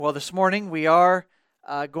Well, this morning we are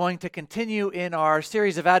going to continue in our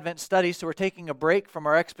series of Advent studies. So we're taking a break from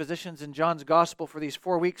our expositions in John's Gospel for these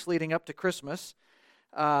 4 weeks leading up to Christmas.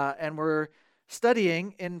 And we're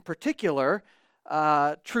studying in particular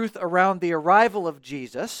truth around the arrival of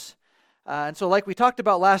Jesus. And so like we talked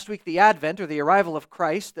about last week, the Advent, or the arrival of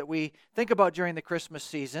Christ, that we think about during the Christmas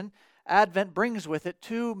season, Advent brings with it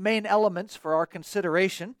two main elements for our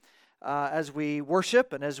consideration as we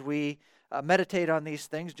worship and as we meditate on these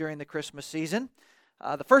things during the Christmas season.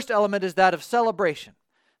 The first element is that of celebration.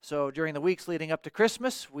 So during the weeks leading up to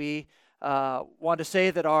Christmas, we want to say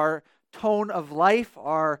that our tone of life,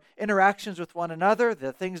 our interactions with one another,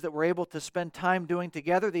 the things that we're able to spend time doing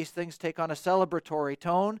together, these things take on a celebratory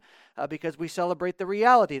tone because we celebrate the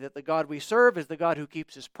reality that the God we serve is the God who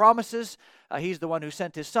keeps His promises. He's the one who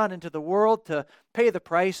sent His Son into the world to pay the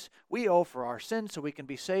price we owe for our sins so we can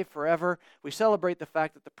be saved forever. We celebrate the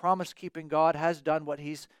fact that the promise-keeping God has done what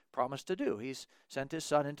He's promised to do. He's sent His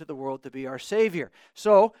Son into the world to be our Savior.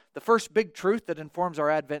 So the first big truth that informs our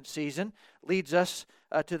Advent season leads us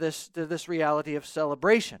to this reality of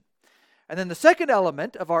celebration. And then the second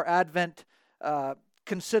element of our Advent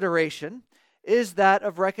consideration is that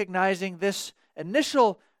of recognizing this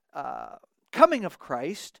initial coming of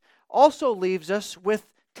Christ also leaves us with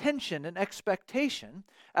tension and expectation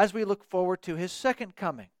as we look forward to His second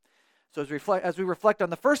coming. So as we reflect on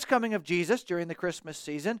the first coming of Jesus during the Christmas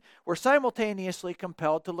season, we're simultaneously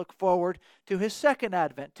compelled to look forward to His second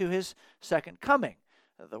advent, to His second coming.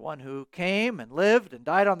 The one who came and lived and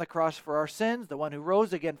died on the cross for our sins, the one who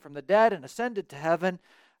rose again from the dead and ascended to heaven.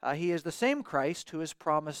 He is the same Christ who has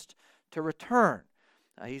promised to return.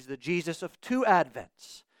 He's the Jesus of two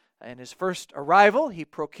advents. In His first arrival, He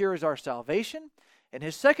procures our salvation. In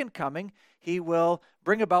His second coming, He will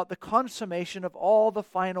bring about the consummation of all the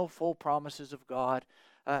final full promises of God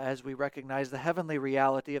as we recognize the heavenly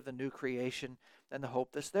reality of the new creation and the hope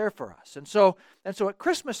that's there for us. And so at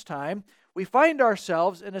Christmas time, we find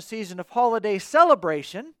ourselves in a season of holiday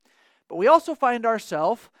celebration, but we also find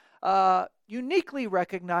ourselves uniquely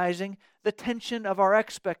recognizing the tension of our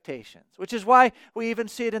expectations, which is why we even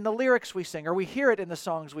see it in the lyrics we sing, or we hear it in the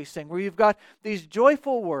songs we sing, where you've got these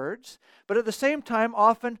joyful words, but at the same time,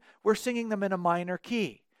 often we're singing them in a minor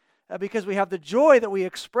key, because we have the joy that we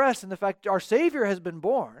express in the fact our Savior has been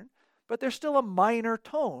born, but there's still a minor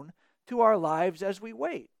tone to our lives as we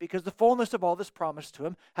wait, because the fullness of all this promised to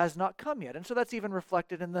Him has not come yet. And so that's even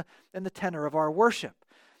reflected in the tenor of our worship.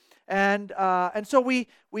 And so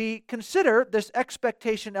we consider this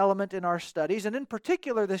expectation element in our studies, and in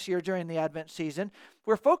particular this year during the Advent season,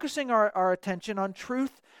 we're focusing our attention on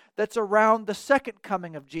truth that's around the second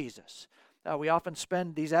coming of Jesus. We often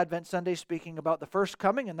spend these Advent Sundays speaking about the first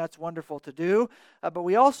coming, and that's wonderful to do, but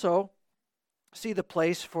we also see the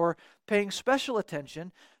place for paying special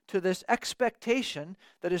attention to this expectation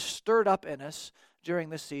that is stirred up in us during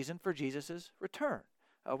this season for Jesus' return.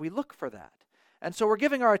 We look for that. And so we're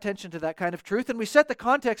giving our attention to that kind of truth. And we set the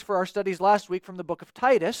context for our studies last week from the book of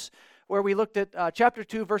Titus, where we looked at chapter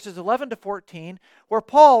 2, verses 11 to 14, where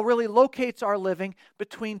Paul really locates our living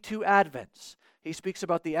between two advents. He speaks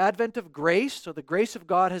about the advent of grace, so the grace of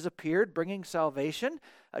God has appeared, bringing salvation.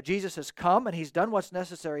 Jesus has come, and He's done what's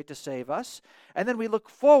necessary to save us. And then we look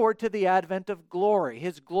forward to the advent of glory,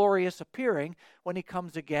 His glorious appearing when He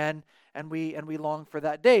comes again, and we long for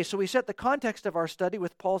that day. So we set the context of our study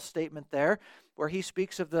with Paul's statement there, where he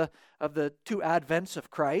speaks of the two advents of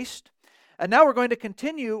Christ. And now we're going to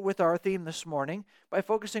continue with our theme this morning by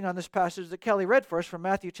focusing on this passage that Kelly read for us from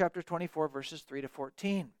Matthew chapter 24, verses 3 to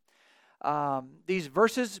 14. These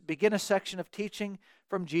verses begin a section of teaching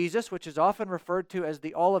from Jesus, which is often referred to as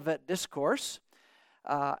the Olivet Discourse.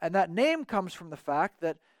 And that name comes from the fact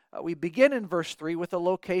that we begin in verse 3 with a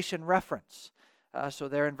location reference. So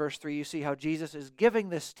there in verse 3 you see how Jesus is giving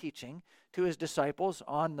this teaching to His disciples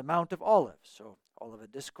on the Mount of Olives. So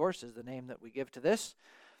Olivet Discourse is the name that we give to this.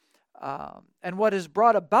 And what has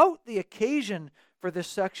brought about the occasion for this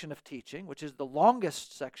section of teaching, which is the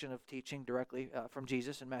longest section of teaching directly from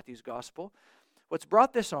Jesus in Matthew's Gospel, what's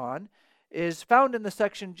brought this on is found in the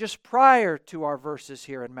section just prior to our verses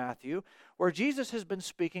here in Matthew, where Jesus has been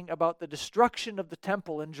speaking about the destruction of the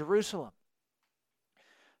temple in Jerusalem.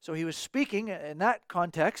 So He was speaking in that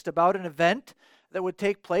context about an event that would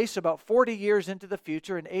take place about 40 years into the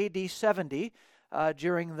future in AD 70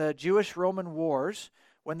 during the Jewish-Roman wars,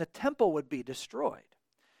 when the temple would be destroyed.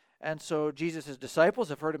 And so Jesus' disciples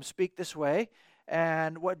have heard Him speak this way,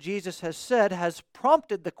 and what Jesus has said has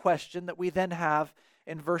prompted the question that we then have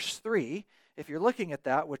in verse 3, if you're looking at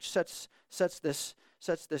that, which sets this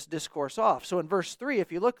discourse off. So in verse 3,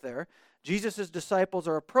 if you look there, Jesus' disciples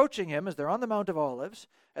are approaching him as they're on the Mount of Olives,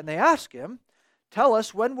 and they ask him, "Tell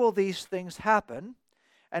us, when will these things happen?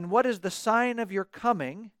 And what is the sign of your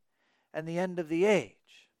coming and the end of the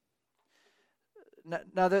age?"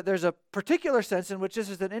 Now, there's a particular sense in which this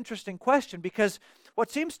is an interesting question, because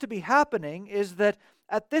what seems to be happening is that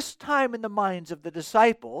at this time in the minds of the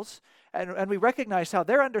disciples, and we recognize how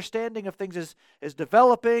their understanding of things is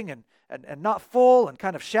developing and not full and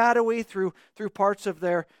kind of shadowy through parts of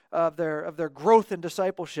their growth in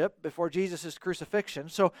discipleship before Jesus' crucifixion.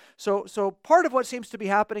 So part of what seems to be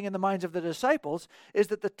happening in the minds of the disciples is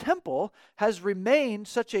that the temple has remained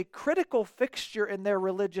such a critical fixture in their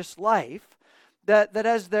religious life that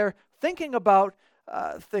as they're thinking about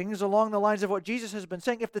things along the lines of what Jesus has been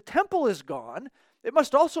saying, if the temple is gone, it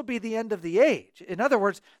must also be the end of the age. In other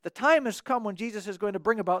words, the time has come when Jesus is going to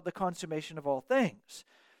bring about the consummation of all things.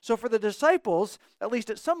 So for the disciples, at least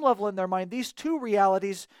at some level in their mind, these two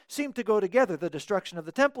realities seem to go together, the destruction of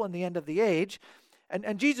the temple and the end of the age.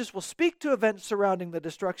 And Jesus will speak to events surrounding the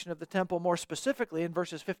destruction of the temple more specifically in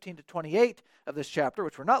verses 15 to 28 of this chapter,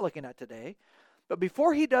 which we're not looking at today. But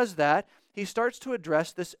before he does that, he starts to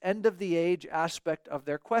address this end of the age aspect of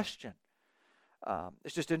their question.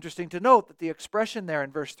 It's just interesting to note that the expression there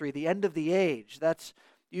in verse 3, the end of the age, that's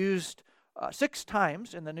used 6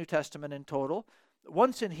 times in the New Testament in total,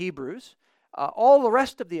 once in Hebrews. All the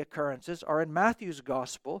rest of the occurrences are in Matthew's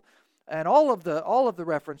Gospel, and all of the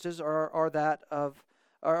references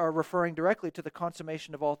are referring directly to the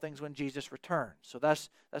consummation of all things when Jesus returns. So that's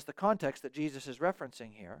the context that Jesus is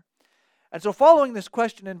referencing here. And so following this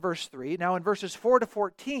question in verse 3, now in verses 4 to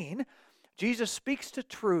 14, Jesus speaks to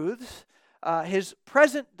truths his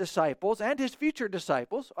present disciples and his future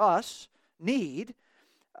disciples, us, need,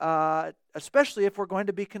 especially if we're going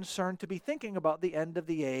to be concerned to be thinking about the end of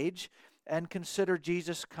the age and consider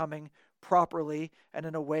Jesus coming properly and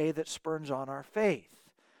in a way that spurns on our faith.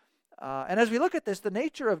 And as we look at this, the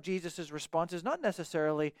nature of Jesus' response is not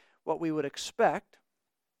necessarily what we would expect,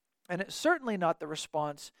 and it's certainly not the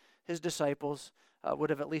response his disciples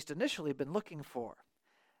would have at least initially been looking for.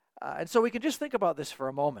 And so we can just think about this for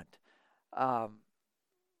a moment.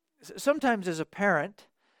 Sometimes as a parent,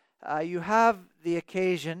 you have the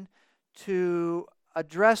occasion to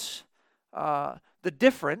address the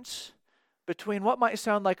difference between what might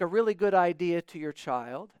sound like a really good idea to your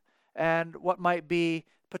child and what might be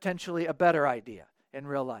potentially a better idea in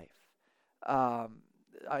real life.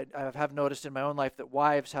 I have noticed in my own life that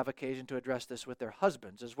wives have occasion to address this with their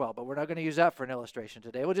husbands as well, but we're not going to use that for an illustration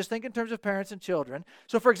today. We'll just think in terms of parents and children.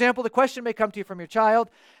 So, for example, the question may come to you from your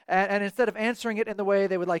child, and instead of answering it in the way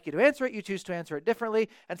they would like you to answer it, you choose to answer it differently,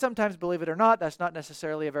 and sometimes, believe it or not, that's not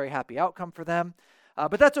necessarily a very happy outcome for them.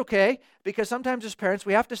 But that's okay, because sometimes as parents,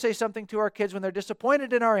 we have to say something to our kids when they're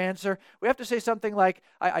disappointed in our answer. We have to say something like,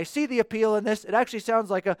 I see the appeal in this. It actually sounds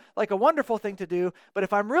like a wonderful thing to do, but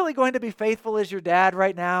if I'm really going to be faithful as your dad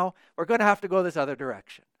right now, we're going to have to go this other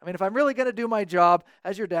direction. I mean, if I'm really going to do my job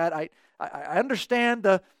as your dad, I understand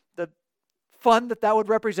the fun that would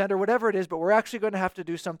represent or whatever it is, but we're actually going to have to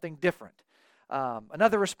do something different.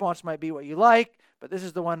 Another response might be what you like, but this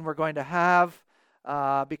is the one we're going to have.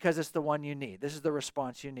 Because it's the one you need. This is the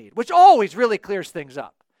response you need, which always really clears things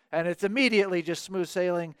up. And it's immediately just smooth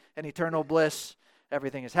sailing and eternal bliss.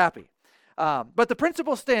 Everything is happy. But the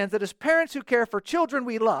principle stands that as parents who care for children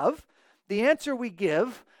we love, the answer we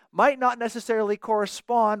give might not necessarily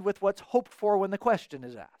correspond with what's hoped for when the question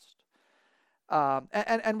is asked.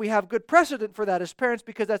 And we have good precedent for that as parents,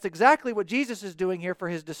 because that's exactly what Jesus is doing here for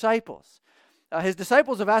his disciples. His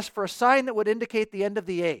disciples have asked for a sign that would indicate the end of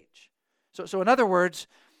the age. So in other words,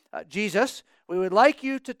 Jesus, we would like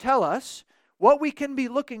you to tell us what we can be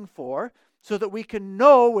looking for so that we can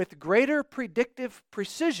know with greater predictive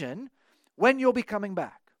precision when you'll be coming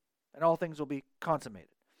back and all things will be consummated.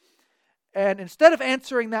 And instead of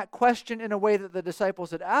answering that question in a way that the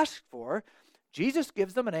disciples had asked for, Jesus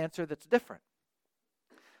gives them an answer that's different.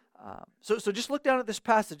 So just look down at this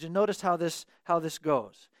passage and notice how this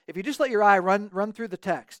goes. If you just let your eye run through the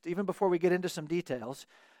text, even before we get into some details,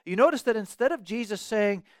 you notice that instead of Jesus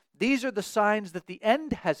saying, these are the signs that the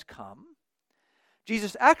end has come,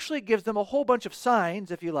 Jesus actually gives them a whole bunch of signs,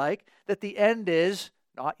 if you like, that the end is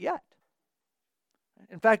not yet.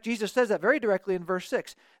 In fact, Jesus says that very directly in verse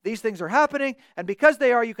 6. These things are happening, and because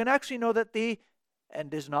they are, you can actually know that the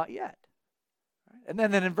end is not yet. And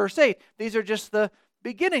then in verse 8, these are just the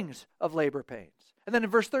beginnings of labor pains. And then in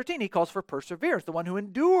verse 13, he calls for perseverance. The one who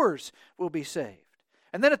endures will be saved.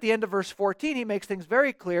 And then at the end of verse 14, he makes things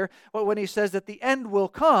very clear when he says that the end will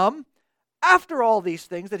come after all these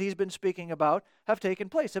things that he's been speaking about have taken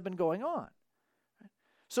place, have been going on.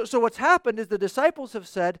 So what's happened is the disciples have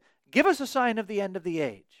said, Give us a sign of the end of the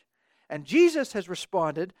age. And Jesus has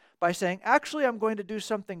responded by saying, actually, I'm going to do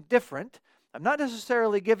something different. I'm not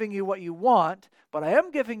necessarily giving you what you want, but I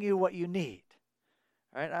am giving you what you need.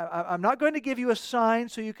 Right? I'm not going to give you a sign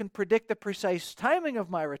so you can predict the precise timing of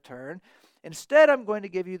my return. Instead, I'm going to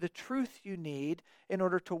give you the truth you need in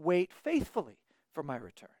order to wait faithfully for my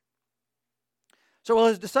return. So while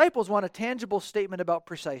his disciples want a tangible statement about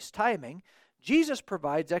precise timing, Jesus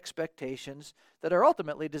provides expectations that are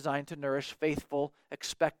ultimately designed to nourish faithful,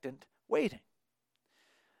 expectant waiting.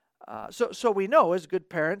 So we know as good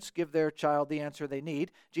parents give their child the answer they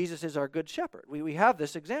need. Jesus is our good shepherd. We have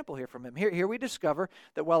this example here from him. Here we discover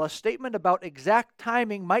that while a statement about exact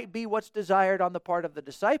timing might be what's desired on the part of the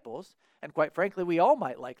disciples, and quite frankly, we all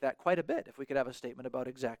might like that quite a bit if we could have a statement about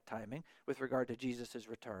exact timing with regard to Jesus'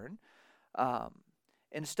 return.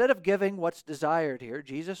 Instead of giving what's desired here,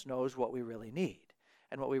 Jesus knows what we really need.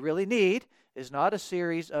 And what we really need is not a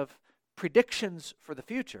series of predictions for the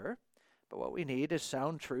future, but what we need is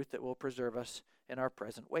sound truth that will preserve us in our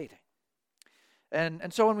present waiting.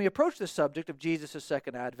 And so when we approach the subject of Jesus'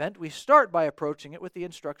 second advent, we start by approaching it with the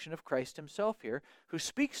instruction of Christ himself here, who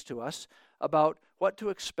speaks to us about what to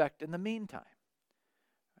expect in the meantime.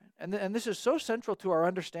 And this is so central to our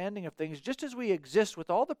understanding of things, just as we exist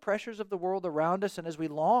with all the pressures of the world around us and as we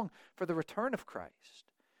long for the return of Christ.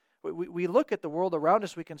 We look at the world around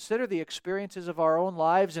us, we consider the experiences of our own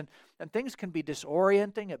lives, and things can be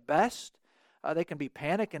disorienting at best. They can be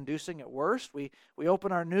panic-inducing at worst. We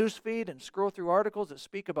open our news feed and scroll through articles that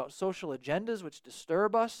speak about social agendas which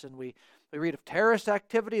disturb us, and we read of terrorist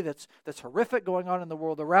activity that's horrific going on in the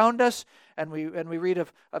world around us, and we read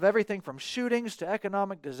of everything from shootings to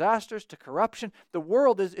economic disasters to corruption. The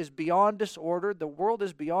world is beyond disordered. The world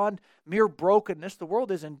is beyond mere brokenness. The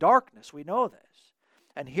world is in darkness. We know this.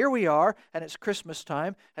 And here we are, and it's Christmas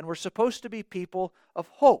time, and we're supposed to be people of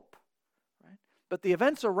hope. Right? But the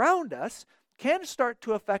events around us can start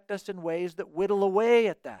to affect us in ways that whittle away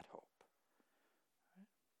at that hope.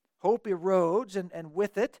 Hope erodes, and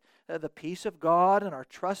with it, the peace of God and our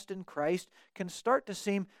trust in Christ can start to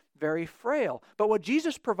seem very frail. But what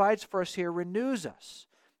Jesus provides for us here renews us.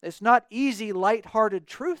 It's not easy, light-hearted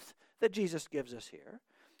truth that Jesus gives us here,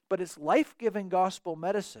 but it's life-giving gospel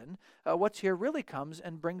medicine. What's here really comes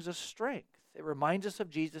and brings us strength. It reminds us of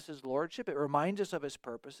Jesus' lordship. It reminds us of his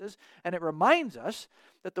purposes. And it reminds us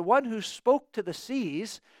that the one who spoke to the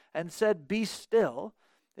seas and said, "Be still,"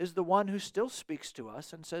 is the one who still speaks to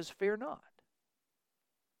us and says, "Fear not."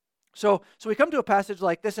 So we come to a passage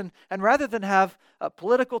like this, and rather than have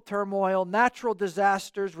political turmoil, natural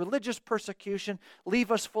disasters, religious persecution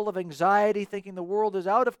leave us full of anxiety, thinking the world is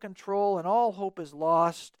out of control and all hope is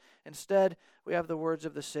lost, instead we have the words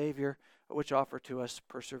of the Savior which offer to us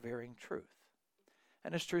persevering truth.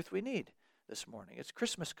 And it's truth we need this morning. It's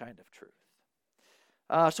Christmas kind of truth.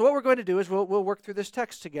 So what we're going to do is we'll work through this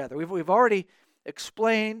text together. We've already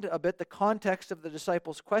explained a bit the context of the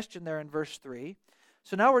disciples' question there in verse 3.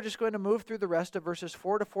 So now we're just going to move through the rest of verses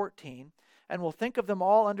 4 to 14, and we'll think of them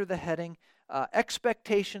all under the heading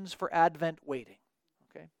expectations for Advent waiting.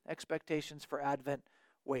 Okay, expectations for Advent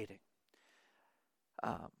waiting.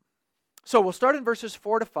 So we'll start in verses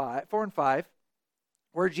 4 and 5,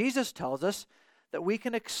 where Jesus tells us that we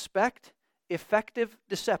can expect effective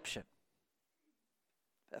deception.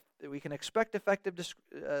 We can expect effective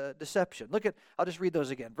deception. I'll just read those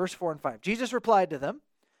again. Verse 4 and 5. Jesus replied to them,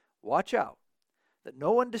 "Watch out, that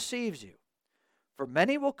no one deceives you. For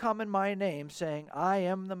many will come in my name, saying, 'I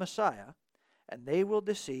am the Messiah,' and they will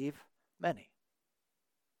deceive many."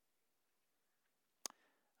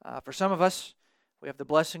 For some of us, we have the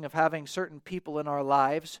blessing of having certain people in our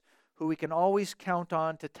lives who we can always count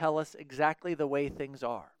on to tell us exactly the way things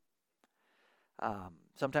are.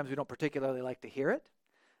 Sometimes we don't particularly like to hear it,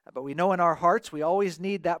 but we know in our hearts we always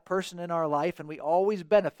need that person in our life, and we always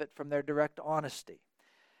benefit from their direct honesty.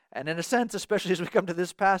 And in a sense, especially as we come to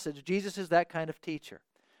this passage, Jesus is that kind of teacher.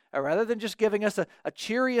 Rather than just giving us a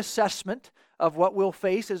cheery assessment of what we'll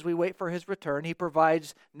face as we wait for his return, he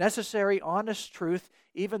provides necessary, honest truth,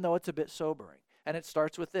 even though it's a bit sobering. And it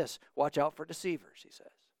starts with this: watch out for deceivers, he says.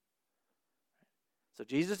 So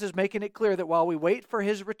Jesus is making it clear that while we wait for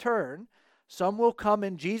his return, some will come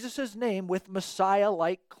in Jesus' name with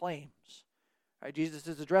Messiah-like claims. Right? Jesus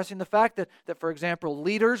is addressing the fact that, for example,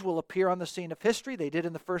 leaders will appear on the scene of history. They did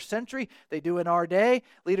in the first century. They do in our day.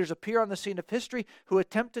 Leaders appear on the scene of history who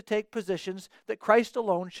attempt to take positions that Christ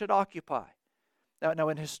alone should occupy. Now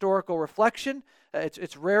in historical reflection,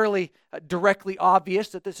 it's rarely directly obvious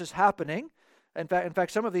that this is happening. In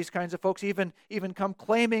fact, some of these kinds of folks even come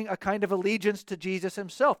claiming a kind of allegiance to Jesus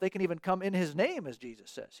himself. They can even come in his name, as Jesus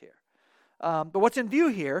says here. But what's in view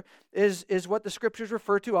here is what the Scriptures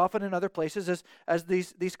refer to often in other places as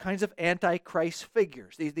these kinds of antichrist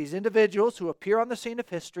figures, these individuals who appear on the scene of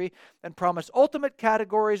history and promise ultimate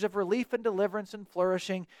categories of relief and deliverance and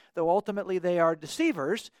flourishing, though ultimately they are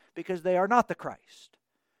deceivers because they are not the Christ.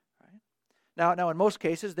 Right? Now, in most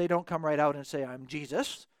cases, they don't come right out and say, "I'm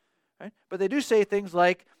Jesus," right? But they do say things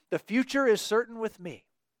like, "The future is certain with me."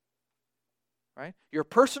 Right? Your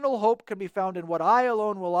personal hope can be found in what I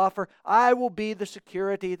alone will offer. I will be the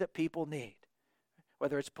security that people need.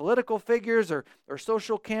 Whether it's political figures or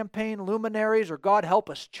social campaign luminaries or God help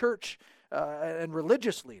us church and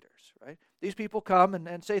religious leaders. Right? These people come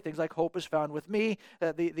and say things like, "Hope is found with me."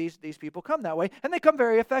 These people come that way, and they come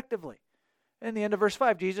very effectively. In the end of verse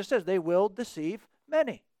 5, Jesus says they will deceive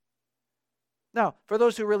many. Now, for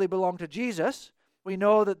those who really belong to Jesus, we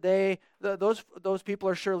know that those people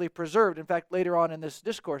are surely preserved. In fact, later on in this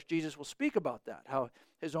discourse, Jesus will speak about that, how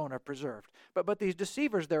his own are preserved. But these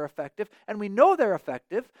deceivers, they're effective, and we know they're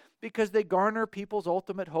effective because they garner people's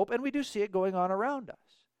ultimate hope, and we do see it going on around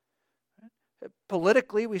us. Right?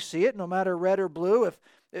 Politically, we see it, no matter red or blue.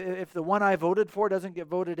 If the one I voted for doesn't get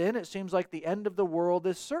voted in, it seems like the end of the world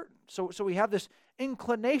is certain. So we have this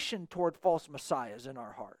inclination toward false messiahs in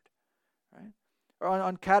our heart. Right? Or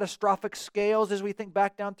on catastrophic scales, as we think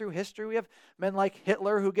back down through history, we have men like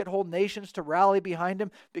Hitler who get whole nations to rally behind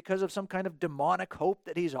him because of some kind of demonic hope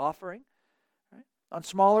that he's offering. Right? On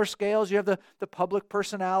smaller scales, you have the public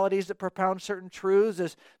personalities that propound certain truths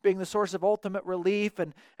as being the source of ultimate relief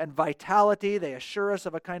and vitality. They assure us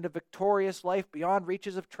of a kind of victorious life beyond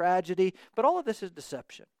reaches of tragedy. But all of this is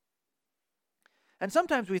deception. And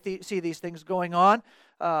sometimes we see these things going on.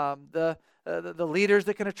 The leaders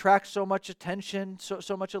that can attract so much attention,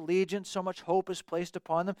 so much allegiance, so much hope is placed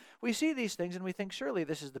upon them. We see these things and we think, surely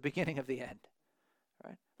this is the beginning of the end.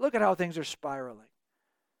 Right? Look at how things are spiraling.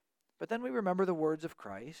 But then we remember the words of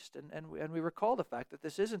Christ and we recall the fact that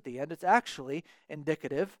this isn't the end. It's actually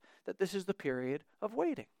indicative that this is the period of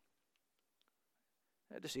waiting.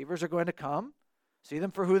 The deceivers are going to come, see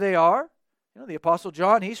them for who they are. The Apostle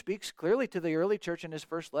John, he speaks clearly to the early church in his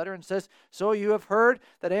first letter and says, "So you have heard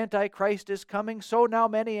that Antichrist is coming, so now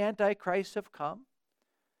many Antichrists have come."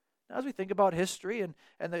 Now, as we think about history and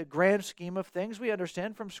the grand scheme of things, we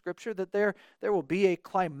understand from Scripture that there will be a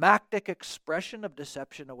climactic expression of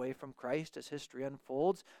deception away from Christ as history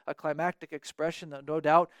unfolds, a climactic expression that no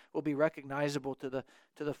doubt will be recognizable to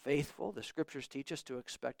the faithful. The Scriptures teach us to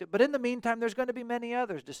expect it. But in the meantime, there's going to be many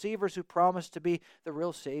others, deceivers who promise to be the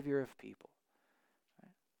real Savior of people.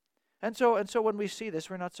 And so when we see this,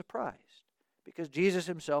 we're not surprised, because Jesus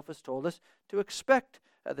himself has told us to expect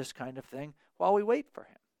this kind of thing while we wait for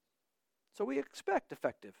him. So we expect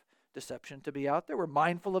effective deception to be out there. We're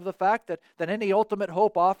mindful of the fact that any ultimate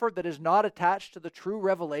hope offered that is not attached to the true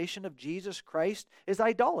revelation of Jesus Christ is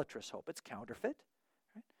idolatrous hope. It's counterfeit.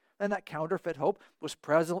 Right? And that counterfeit hope was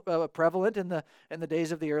prevalent in the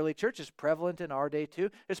days of the early church, is prevalent in our day too.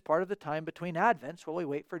 It's part of the time between Advents while we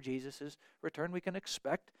wait for Jesus' return. We can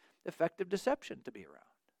expect effective deception to be around.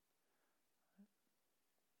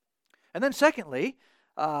 And then secondly,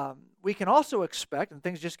 we can also expect, and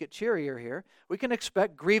things just get cheerier here, we can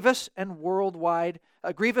expect grievous worldwide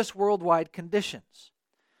conditions.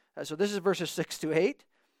 So this is verses 6 to 8.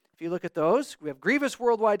 If you look at those, we have grievous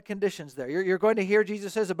worldwide conditions there. You're going to hear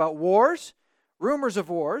Jesus says about wars, rumors of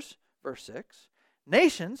wars, verse 6.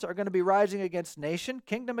 Nations are going to be rising against nation,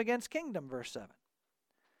 kingdom against kingdom, verse 7.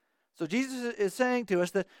 So Jesus is saying to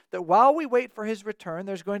us that while we wait for his return,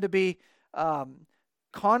 there's going to be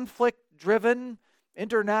conflict-driven,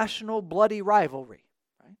 international, bloody rivalry.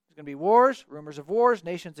 Right? There's going to be wars, rumors of wars,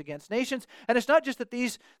 nations against nations. And it's not just that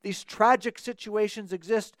these tragic situations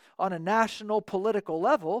exist on a national political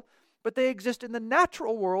level, but they exist in the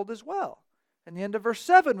natural world as well. In the end of verse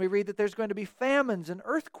 7, we read that there's going to be famines and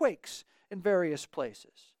earthquakes in various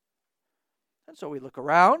places. And so we look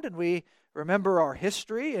around and we remember our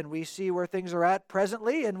history and we see where things are at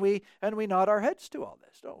presently, and we nod our heads to all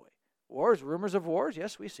this, don't we? Wars, rumors of wars,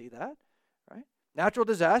 yes, we see that, right? Natural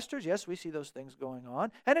disasters, yes, we see those things going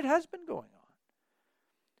on, and it has been going on.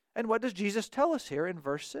 And what does Jesus tell us here in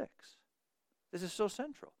verse 6? This is so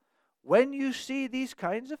central. When you see these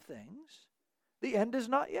kinds of things, the end is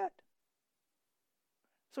not yet.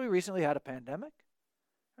 So we recently had a pandemic.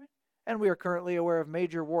 And we are currently aware of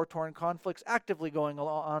major war-torn conflicts actively going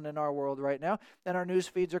on in our world right now. And our news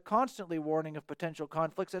feeds are constantly warning of potential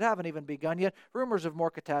conflicts that haven't even begun yet. Rumors of more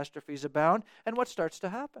catastrophes abound. And what starts to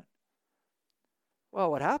happen? Well,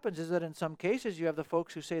 what happens is that in some cases you have the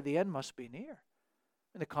folks who say the end must be near.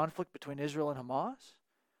 In the conflict between Israel and Hamas,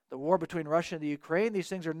 The war between Russia and the Ukraine, these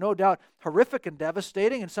things are no doubt horrific and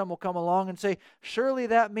devastating, and some will come along and say, surely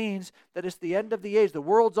that means that it's the end of the age. The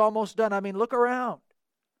world's almost done. I mean, look around.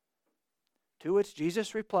 To which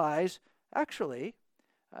Jesus replies, actually,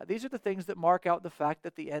 these are the things that mark out the fact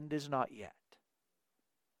that the end is not yet.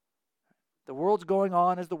 The world's going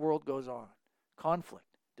on as the world goes on.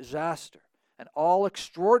 Conflict, disaster, and all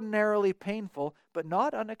extraordinarily painful, but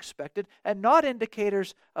not unexpected, and not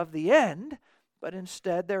indicators of the end, but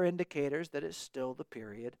instead they're indicators that it's still the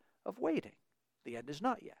period of waiting. The end is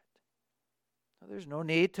not yet. Now, there's no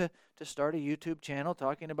need to start a YouTube channel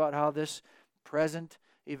talking about how this present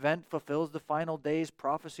event fulfills the final days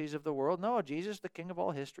prophecies of the world. No, Jesus, the King of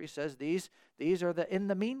all history, says these are the in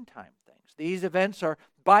the meantime things. These events are,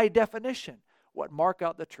 by definition, what mark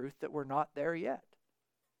out the truth that we're not there yet.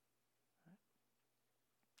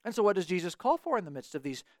 And so what does Jesus call for in the midst of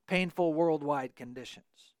these painful worldwide conditions?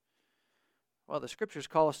 Well, the Scriptures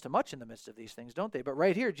call us to much in the midst of these things, don't they? But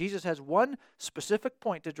right here, Jesus has one specific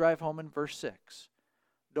point to drive home in verse 6.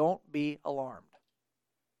 Don't be alarmed.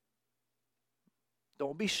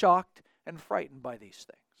 Don't be shocked and frightened by these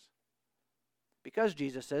things. Because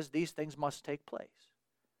Jesus says these things must take place.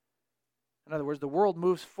 In other words, the world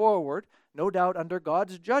moves forward, no doubt under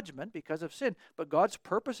God's judgment because of sin, but God's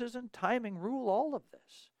purposes and timing rule all of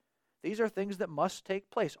this. These are things that must take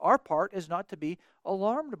place. Our part is not to be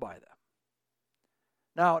alarmed by them.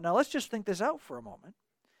 Now let's just think this out for a moment,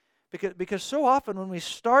 because so often when we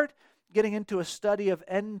start getting into a study of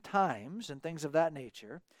end times and things of that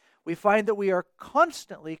nature, we find that we are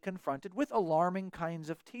constantly confronted with alarming kinds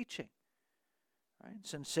of teaching. Right?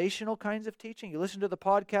 Sensational kinds of teaching. You listen to the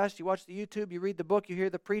podcast, you watch the YouTube, you read the book, you hear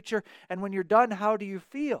the preacher, and when you're done, how do you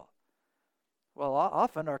feel? Well,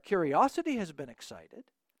 often our curiosity has been excited.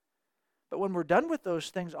 But when we're done with those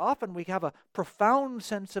things, often we have a profound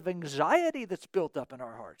sense of anxiety that's built up in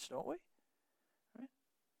our hearts, don't we? Right?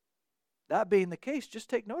 That being the case, just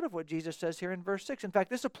take note of what Jesus says here in verse 6. In fact,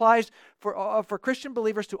 this applies for Christian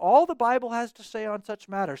believers to all the Bible has to say on such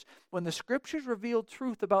matters. When the Scriptures reveal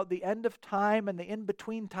truth about the end of time and the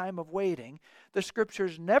in-between time of waiting, the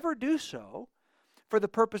Scriptures never do so for the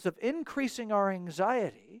purpose of increasing our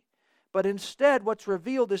anxiety, but instead what's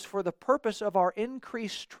revealed is for the purpose of our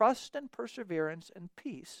increased trust and perseverance and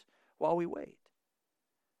peace while we wait.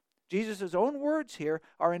 Jesus' own words here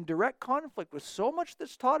are in direct conflict with so much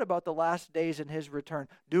that's taught about the last days and his return.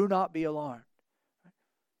 Do not be alarmed.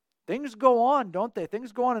 Things go on, don't they?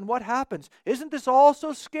 Things go on, and what happens? Isn't this all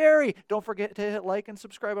so scary? Don't forget to hit like and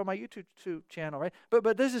subscribe on my YouTube channel, right?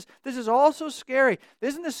 But this is all so scary.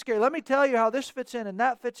 Isn't this scary? Let me tell you how this fits in and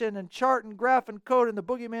that fits in, and chart and graph and code, and the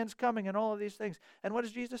boogeyman's coming, and all of these things. And what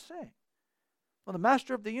is Jesus saying? Well, the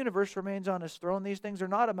master of the universe remains on his throne. These things are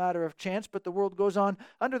not a matter of chance, but the world goes on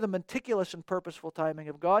under the meticulous and purposeful timing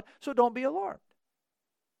of God, so don't be alarmed.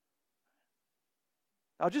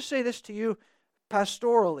 I'll just say this to you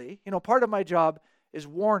pastorally. Part of my job is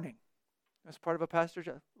warning. That's part of a pastor's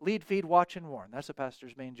job. Lead, feed, watch, and warn. That's a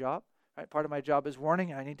pastor's main job. Right? Part of my job is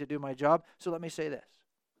warning, and I need to do my job. So let me say this.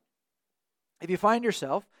 If you find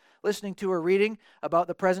yourself listening to or reading about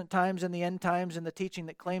the present times and the end times and the teaching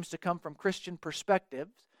that claims to come from Christian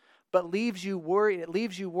perspectives, but leaves you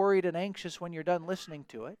worried and anxious when you're done listening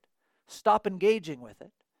to it, stop engaging with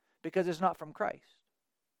it, because it's not from Christ.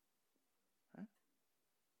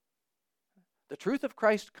 The truth of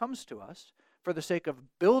Christ comes to us for the sake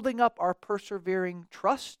of building up our persevering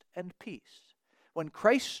trust and peace. When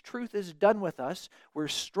Christ's truth is done with us, we're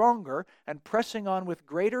stronger and pressing on with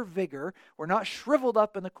greater vigor. We're not shriveled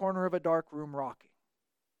up in the corner of a dark room rocking.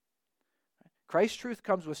 Christ's truth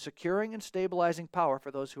comes with securing and stabilizing power for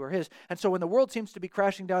those who are His. And so when the world seems to be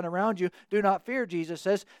crashing down around you, do not fear, Jesus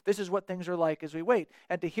says. This is what things are like as we wait.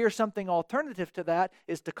 And to hear something alternative to that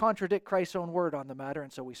is to contradict Christ's own word on the matter,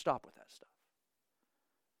 and so we stop with that stuff.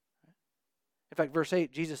 In fact, verse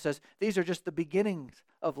 8, Jesus says, these are just the beginnings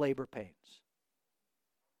of labor pains.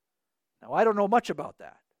 Now, I don't know much about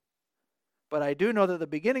that, but I do know that the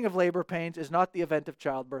beginning of labor pains is not the event of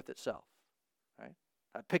childbirth itself. Right?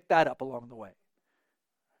 I picked that up along the way.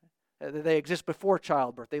 They exist before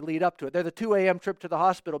childbirth. They lead up to it. They're the 2 a.m. trip to the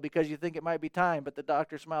hospital because you think it might be time, but the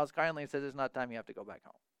doctor smiles kindly and says it's not time, you have to go back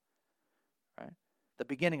home. Right? The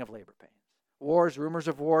beginning of labor pains. Wars, rumors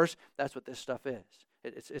of wars, that's what this stuff is.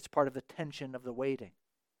 It's part of the tension of the waiting.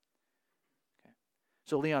 Okay.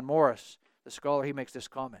 So Leon Morris, the scholar, he makes this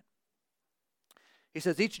comment. He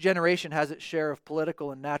says, each generation has its share of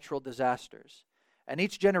political and natural disasters, and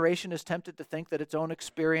each generation is tempted to think that its own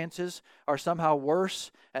experiences are somehow worse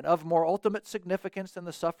and of more ultimate significance than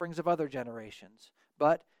the sufferings of other generations.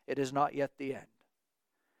 But it is not yet the end.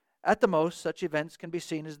 At the most, such events can be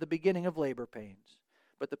seen as the beginning of labor pains,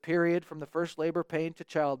 but the period from the first labor pain to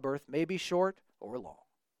childbirth may be short or long.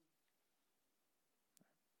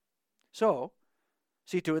 So,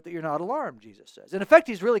 see to it that you're not alarmed, Jesus says. In effect,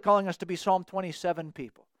 he's really calling us to be Psalm 27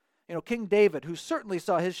 people. You know, King David, who certainly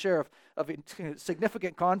saw his share of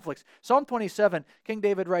significant conflicts. Psalm 27, King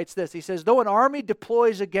David writes this. He says, though an army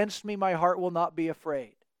deploys against me, my heart will not be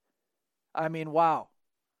afraid. I mean, wow.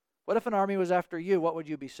 What if an army was after you? What would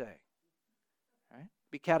you be saying? Right?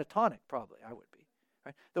 Be catatonic, probably. I would be.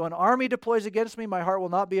 Right? Though an army deploys against me, my heart will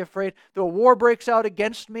not be afraid. Though a war breaks out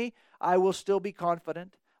against me, I will still be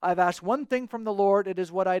confident. I've asked one thing from the Lord. It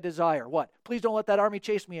is what I desire. What? Please don't let that army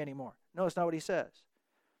chase me anymore. No, it's not what he says.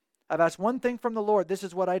 I've asked one thing from the Lord. This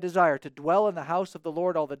is what I desire, to dwell in the house of the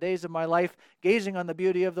Lord all the days of my life, gazing on the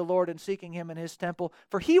beauty of the Lord and seeking him in his temple.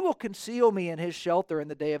 For he will conceal me in his shelter in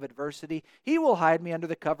the day of adversity. He will hide me under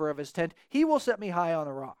the cover of his tent. He will set me high on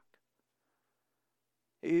a rock.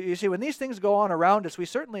 You see, when these things go on around us, we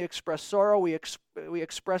certainly express sorrow, we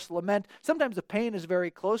express lament. Sometimes the pain is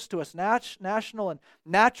very close to us. National and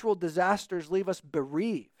natural disasters leave us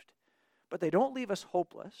bereaved, but they don't leave us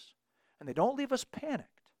hopeless, and they don't leave us panicked.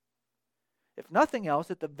 If nothing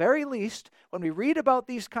else, at the very least, when we read about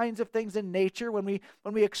these kinds of things in nature, when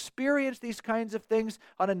we experience these kinds of things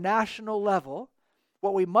on a national level,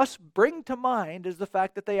 what we must bring to mind is the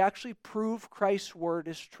fact that they actually prove Christ's word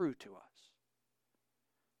is true to us.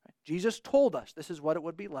 Jesus told us this is what it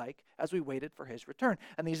would be like as we waited for his return.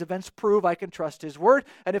 And these events prove I can trust his word.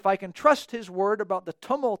 And if I can trust his word about the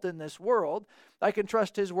tumult in this world, I can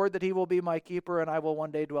trust his word that he will be my keeper and I will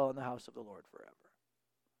one day dwell in the house of the Lord forever.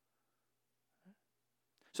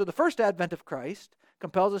 So the first advent of Christ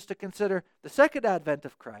compels us to consider the second advent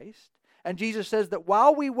of Christ. And Jesus says that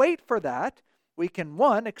while we wait for that, we can,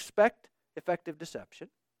 one, expect effective deception.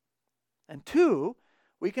 And two,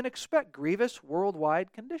 we can expect grievous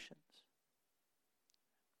worldwide conditions.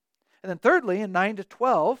 And then thirdly, in 9 to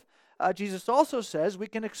 12, Jesus also says we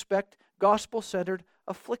can expect gospel-centered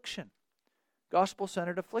affliction.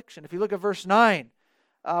 Gospel-centered affliction. If you look at verse 9,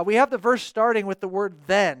 we have the verse starting with the word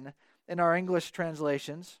then in our English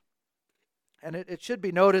translations. And it should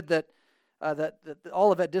be noted that that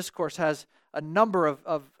Olivet Discourse has a number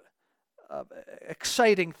of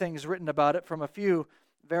exciting things written about it from a few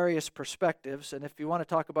various perspectives. And if you want to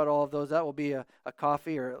talk about all of those, that will be a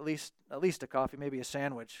coffee, or at least a coffee, maybe a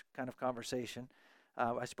sandwich kind of conversation.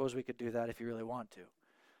 I suppose we could do that if you really want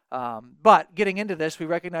to. But getting into this, we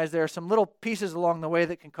recognize there are some little pieces along the way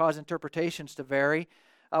that can cause interpretations to vary.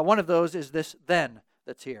 One of those is this then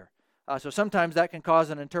that's here. So sometimes that can cause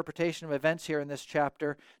an interpretation of events here in this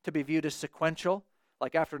chapter to be viewed as sequential.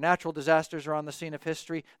 Like after natural disasters are on the scene of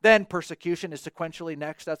history, then persecution is sequentially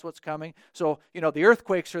next. That's what's coming. So, the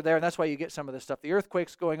earthquakes are there, and that's why you get some of this stuff. The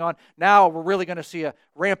earthquake's going on. Now we're really going to see a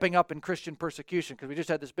ramping up in Christian persecution because we just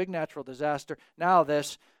had this big natural disaster. Now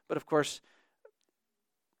this. But of course,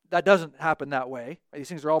 that doesn't happen that way. These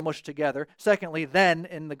things are all mushed together. Secondly, then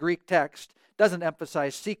in the Greek text doesn't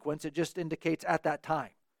emphasize sequence. It just indicates at that time.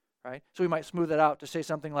 Right? So we might smooth it out to say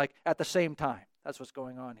something like at the same time. That's what's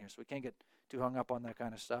going on here. So we can't get too hung up on that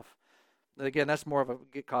kind of stuff. But again, that's more of a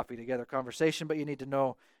get coffee together conversation, but you need to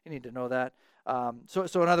know that. So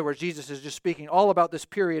in other words, Jesus is just speaking all about this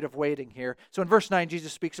period of waiting here. So in verse 9,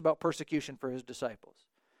 Jesus speaks about persecution for his disciples.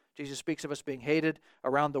 Jesus speaks of us being hated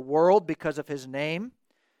around the world because of his name.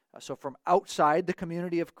 So from outside the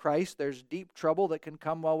community of Christ, there's deep trouble that can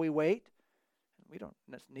come while we wait. We don't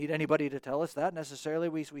need anybody to tell us that necessarily.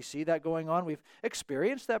 We see that going on. We've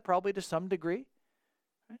experienced that probably to some degree.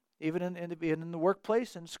 Right? Even in the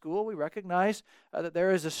workplace, in school, we recognize that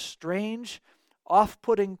there is a strange,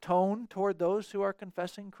 off-putting tone toward those who are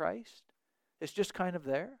confessing Christ. It's just kind of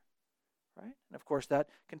there. Right? And of course, that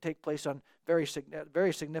can take place on very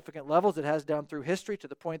significant levels. It has down through history to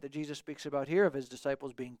the point that Jesus speaks about here of his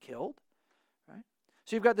disciples being killed. Right?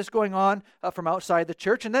 So you've got this going on from outside the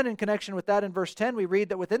church. And then in connection with that, in verse 10, we read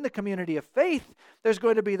that within the community of faith, there's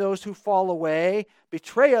going to be those who fall away,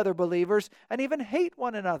 betray other believers, and even hate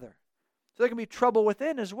one another. So there can be trouble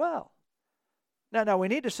within as well. Now we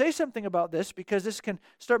need to say something about this because this can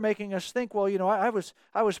start making us think, well, I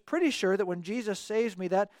was pretty sure that when Jesus saves me,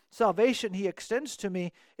 that salvation he extends to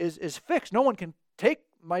me is fixed. No one can take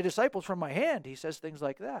my disciples from my hand. He says things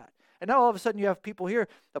like that. And now all of a sudden you have people here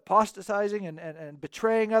apostatizing and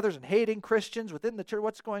betraying others and hating Christians within the church.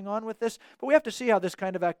 What's going on with this? But we have to see how this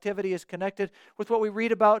kind of activity is connected with what we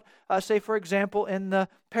read about, say, for example, in the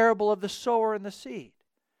parable of the sower and the seed.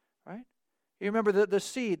 Right? You remember the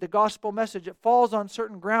seed, the gospel message, it falls on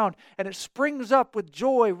certain ground and it springs up with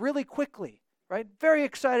joy really quickly. right? Very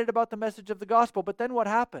excited about the message of the gospel, but then what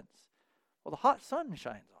happens? Well, the hot sun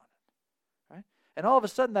shines on it, right? And all of a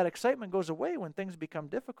sudden that excitement goes away when things become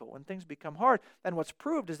difficult, when things become hard. And what's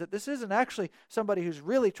proved is that this isn't actually somebody who's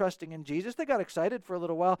really trusting in Jesus. They got excited for a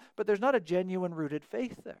little while, but there's not a genuine rooted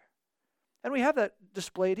faith there. And we have that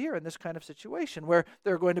displayed here in this kind of situation where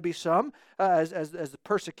there are going to be some, as the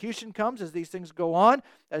persecution comes, as these things go on,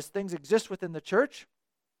 as things exist within the church,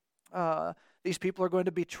 these people are going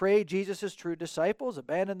to betray Jesus' true disciples,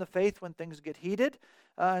 abandon the faith when things get heated.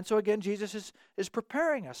 And so again, Jesus is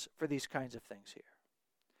preparing us for these kinds of things here.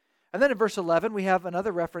 And then in verse 11, we have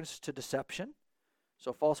another reference to deception.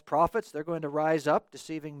 So false prophets, they're going to rise up,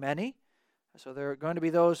 deceiving many. So there are going to be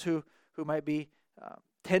those who might be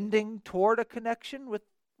tending toward a connection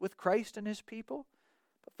with Christ and his people.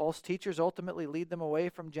 But false teachers ultimately lead them away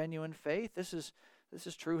from genuine faith. This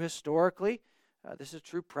is true historically. This is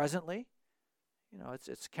true presently. You know,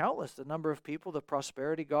 it's countless the number of people the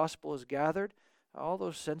prosperity gospel has gathered, all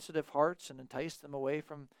those sensitive hearts, and enticed them away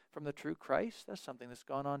from the true Christ. That's something that's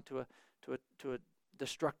gone on to a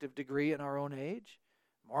destructive degree in our own age.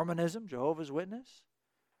 Mormonism, Jehovah's Witness.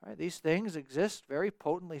 Right, these things exist very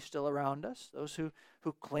potently still around us. Those who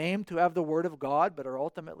claim to have the Word of God but are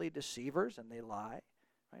ultimately deceivers and they lie.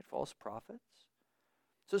 Right, false prophets.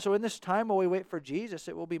 So in this time while we wait for Jesus,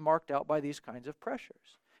 it will be marked out by these kinds of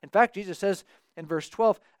pressures. In fact, Jesus says in verse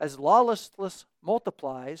 12, as lawlessness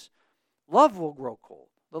multiplies, love will grow cold.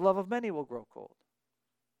 The love of many will grow cold.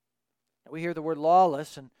 Now, we hear the word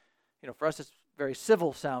lawless, and for us it's very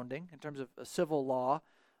civil sounding in terms of a civil law.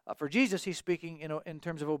 For Jesus, he's speaking in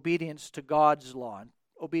terms of obedience to God's law and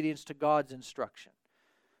obedience to God's instruction.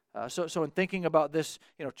 So in thinking about this,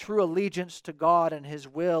 true allegiance to God and his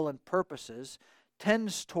will and purposes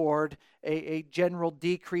tends toward a general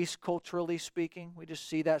decrease culturally speaking. We just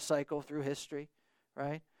see that cycle through history,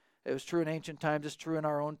 right? It was true in ancient times. It's true in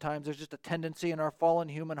our own times. There's just a tendency in our fallen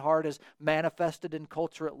human heart as manifested in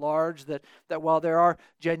culture at large that while there are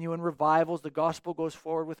genuine revivals, the gospel goes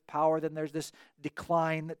forward with power, then there's this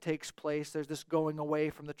decline that takes place. There's this going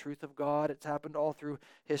away from the truth of God. It's happened all through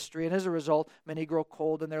history. And as a result, many grow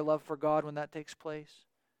cold in their love for God when that takes place.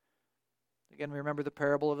 Again, we remember the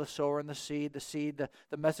parable of the sower and the seed,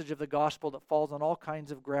 the message of the gospel that falls on all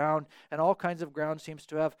kinds of ground, and all kinds of ground seems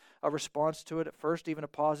to have a response to it at first, even a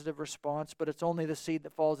positive response, but it's only the seed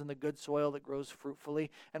that falls in the good soil that grows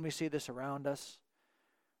fruitfully, and we see this around us.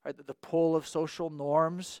 Right? The pull of social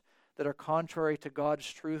norms that are contrary to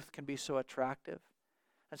God's truth can be so attractive.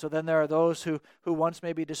 And so then there are those who once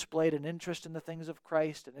maybe displayed an interest in the things of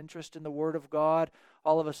Christ, an interest in the Word of God.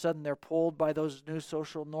 All of a sudden they're pulled by those new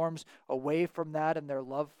social norms away from that, and their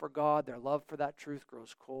love for God, their love for that truth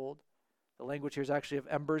grows cold. The language here is actually of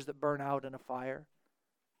embers that burn out in a fire.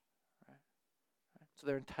 Right? So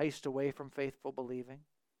they're enticed away from faithful believing.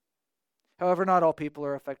 However, not all people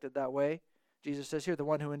are affected that way. Jesus says here, the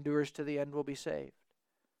one who endures to the end will be saved.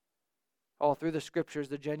 All through the Scriptures,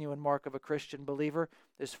 the genuine mark of a Christian believer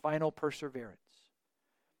is final perseverance.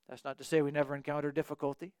 That's not to say we never encounter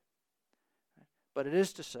difficulty, but it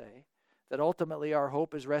is to say that ultimately our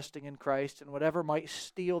hope is resting in Christ, and whatever might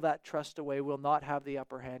steal that trust away will not have the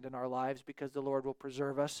upper hand in our lives, because the Lord will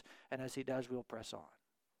preserve us, and as he does, we'll press on.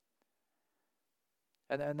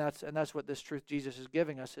 And that's what this truth Jesus is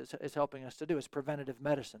giving us, is helping us to do. It's preventative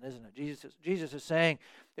medicine, isn't it? Jesus is saying,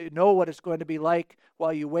 know what it's going to be like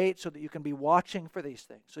while you wait, so that you can be watching for these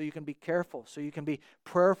things, so you can be careful, so you can be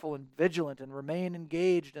prayerful and vigilant and remain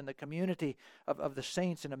engaged in the community of the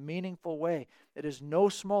saints in a meaningful way. It is no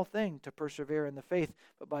small thing to persevere in the faith,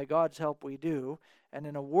 but by God's help we do. And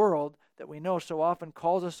in a world that we know so often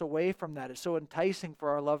calls us away from that, it's so enticing for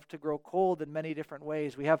our love to grow cold in many different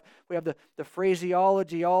ways. We have the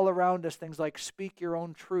phraseology all around us, things like speak your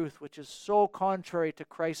own truth, which is so contrary to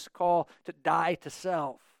Christ's call to die to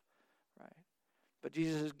self. Right? But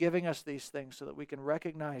Jesus is giving us these things so that we can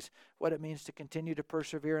recognize what it means to continue to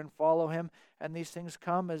persevere and follow him. And these things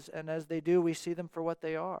come, as they do, we see them for what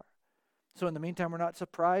they are. So in the meantime, we're not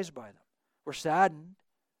surprised by them. We're saddened.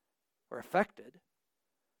 We're affected.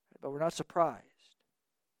 But we're not surprised.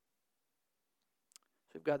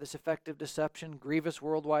 So we've got this effective deception, grievous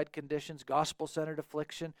worldwide conditions, gospel-centered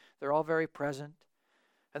affliction. They're all very present.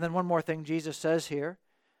 And then one more thing Jesus says here.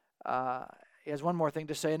 He has one more thing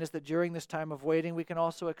to say, and it's that during this time of waiting, we can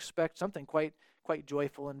also expect something quite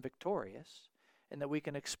joyful and victorious, and that we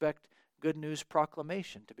can expect good news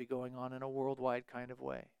proclamation to be going on in a worldwide kind of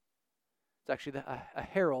way. It's actually a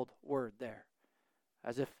herald word there,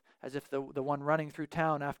 as if as if the one running through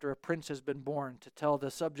town after a prince has been born to tell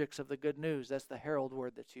the subjects of the good news. That's the herald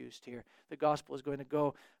word that's used here. The gospel is going to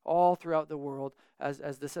go all throughout the world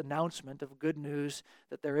as this announcement of good news,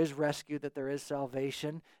 that there is rescue, that there is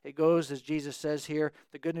salvation. It goes, as Jesus says here,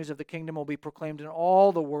 the good news of the kingdom will be proclaimed in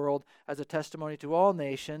all the world as a testimony to all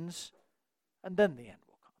nations, and then the end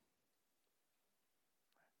will come.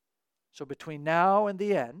 So between now and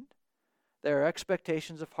the end, there are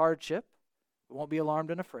expectations of hardship. We won't be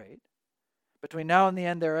alarmed and afraid. Between now and the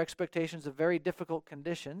end, there are expectations of very difficult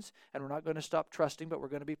conditions, and we're not going to stop trusting, but we're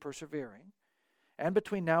going to be persevering. And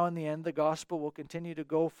between now and the end, the gospel will continue to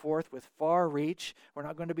go forth with far reach. We're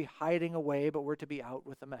not going to be hiding away, but we're to be out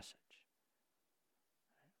with the message.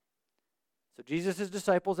 So Jesus'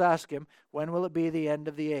 disciples ask him, when will it be the end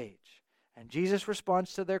of the age? And Jesus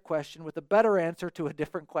responds to their question with a better answer to a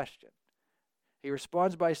different question. He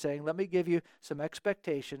responds by saying, let me give you some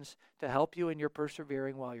expectations to help you in your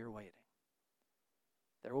persevering while you're waiting.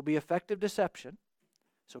 There will be effective deception,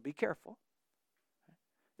 so be careful.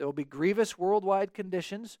 There will be grievous worldwide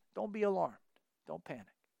conditions. Don't be alarmed. Don't panic.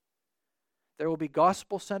 There will be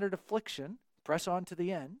gospel-centered affliction. Press on to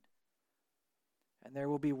the end. And there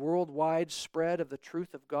will be worldwide spread of the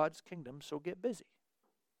truth of God's kingdom, so get busy.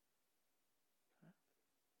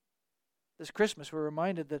 This Christmas, we're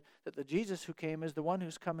reminded that the Jesus who came is the one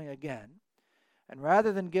who's coming again. And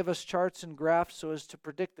rather than give us charts and graphs so as to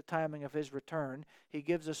predict the timing of his return, he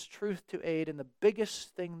gives us truth to aid in the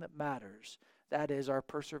biggest thing that matters. That is our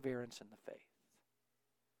perseverance in the faith.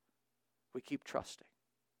 We keep trusting.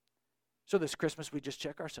 So this Christmas, we just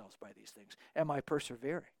check ourselves by these things. Am I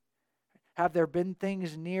persevering? Have there been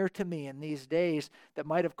things near to me in these days that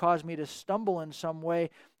might have caused me to stumble in some way,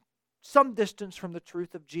 some distance from the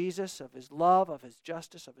truth of Jesus, of his love, of his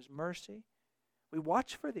justice, of his mercy? We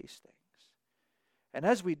watch for these things. And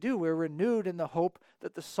as we do, we're renewed in the hope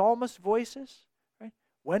that the psalmist voices, right?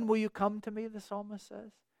 When will you come to me, the psalmist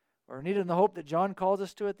says. We're renewed in the hope that John calls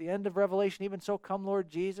us to at the end of Revelation. Even so, come, Lord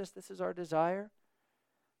Jesus, this is our desire.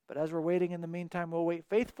 But as we're waiting in the meantime, we'll wait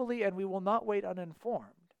faithfully, and we will not wait uninformed.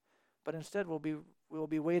 But instead, we'll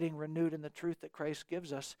be waiting renewed in the truth that Christ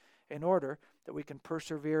gives us, in order that we can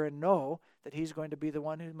persevere and know that he's going to be the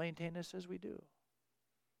one who maintains us as we do.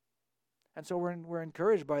 And so we're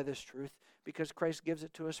encouraged by this truth because Christ gives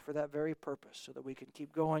it to us for that very purpose, so that we can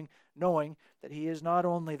keep going, knowing that he is not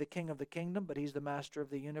only the King of the kingdom, but he's the master of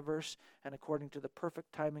the universe, and according to the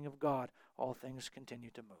perfect timing of God, all things continue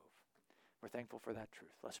to move. We're thankful for that truth.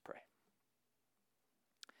 Let's pray.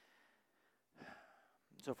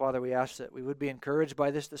 So, Father, we ask that we would be encouraged by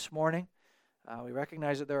this morning. We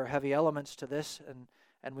recognize that there are heavy elements to this,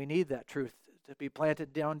 and we need that truth to be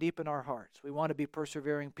planted down deep in our hearts. We want to be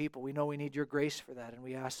persevering people. We know we need your grace for that, and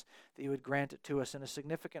we ask that you would grant it to us in a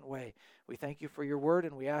significant way. We thank you for your word,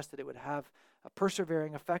 and we ask that it would have a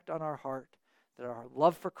persevering effect on our heart, that our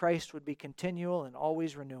love for Christ would be continual and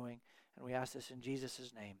always renewing. And we ask this in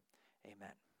Jesus' name. Amen.